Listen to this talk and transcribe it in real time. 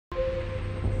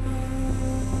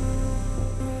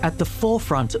At the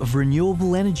forefront of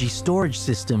renewable energy storage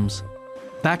systems,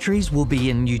 batteries will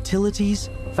be in utilities,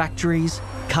 factories,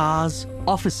 cars,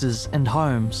 offices and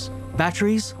homes.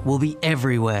 Batteries will be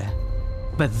everywhere.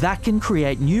 But that can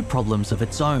create new problems of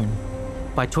its own.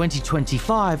 By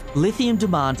 2025, lithium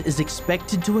demand is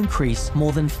expected to increase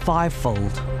more than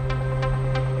 5-fold.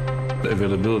 The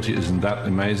availability isn't that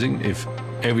amazing if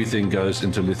everything goes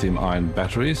into lithium-ion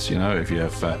batteries. You know, if you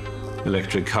have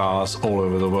electric cars all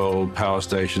over the world, power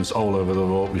stations all over the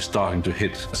world, we're starting to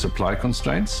hit supply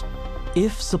constraints.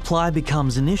 If supply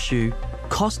becomes an issue,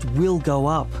 cost will go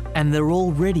up, and they're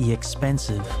already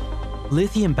expensive.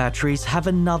 Lithium batteries have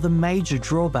another major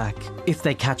drawback. If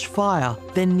they catch fire,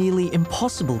 they're nearly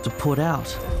impossible to put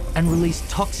out and release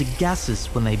toxic gases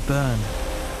when they burn.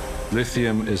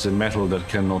 Lithium is a metal that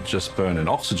cannot just burn in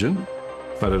oxygen,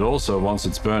 but it also, once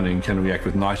it's burning, can react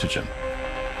with nitrogen.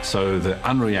 So the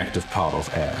unreactive part of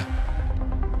air.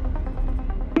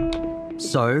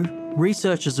 So,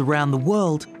 researchers around the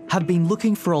world have been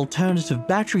looking for alternative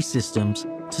battery systems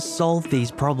to solve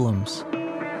these problems.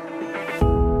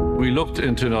 We looked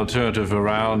into an alternative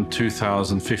around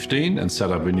 2015 and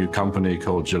set up a new company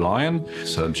called Gelion,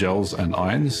 so gels and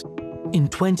ions. In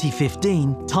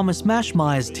 2015, Thomas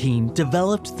Maschmeyer's team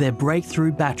developed their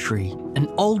breakthrough battery, an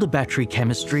older battery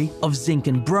chemistry of zinc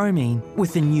and bromine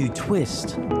with a new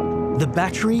twist. The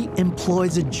battery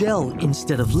employs a gel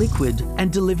instead of liquid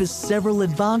and delivers several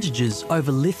advantages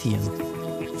over lithium.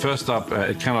 First up,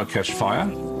 it cannot catch fire,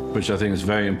 which I think is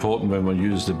very important when we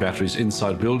use the batteries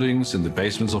inside buildings, in the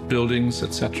basements of buildings,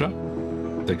 etc.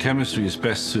 The chemistry is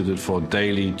best suited for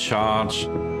daily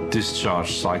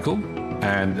charge-discharge cycle,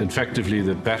 and effectively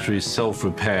the battery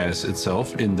self-repairs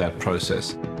itself in that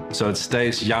process. So it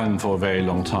stays young for a very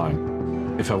long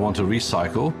time. If I want to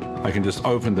recycle, I can just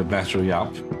open the battery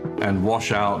up and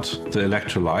wash out the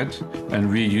electrolyte and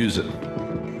reuse it.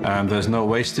 And there's no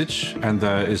wastage and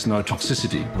there is no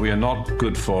toxicity. We are not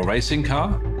good for a racing car,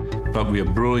 but we are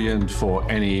brilliant for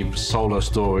any solar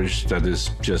storage that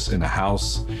is just in a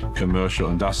house, commercial,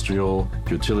 industrial,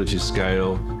 utility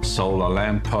scale, solar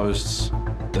lamp posts.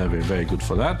 They're very good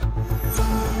for that.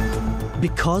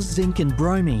 Because zinc and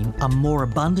bromine are more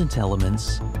abundant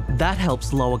elements, that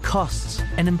helps lower costs,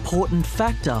 an important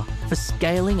factor for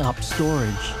scaling up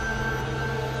storage.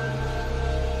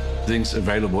 Zinc's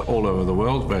available all over the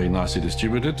world, very nicely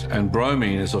distributed, and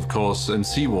bromine is of course in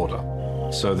seawater.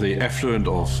 So the effluent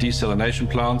of desalination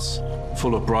plants,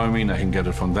 full of bromine, I can get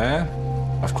it from there.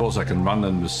 Of course I can run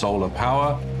them with solar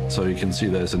power, so you can see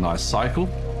there's a nice cycle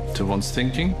to one's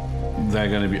thinking. They're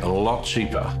going to be a lot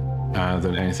cheaper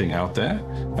than anything out there,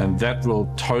 and that will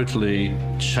totally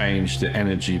change the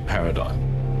energy paradigm.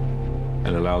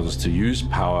 It allows us to use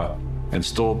power and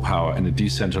store power in a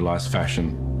decentralized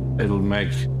fashion. It'll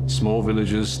make small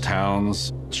villages,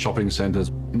 towns, shopping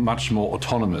centers much more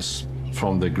autonomous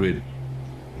from the grid.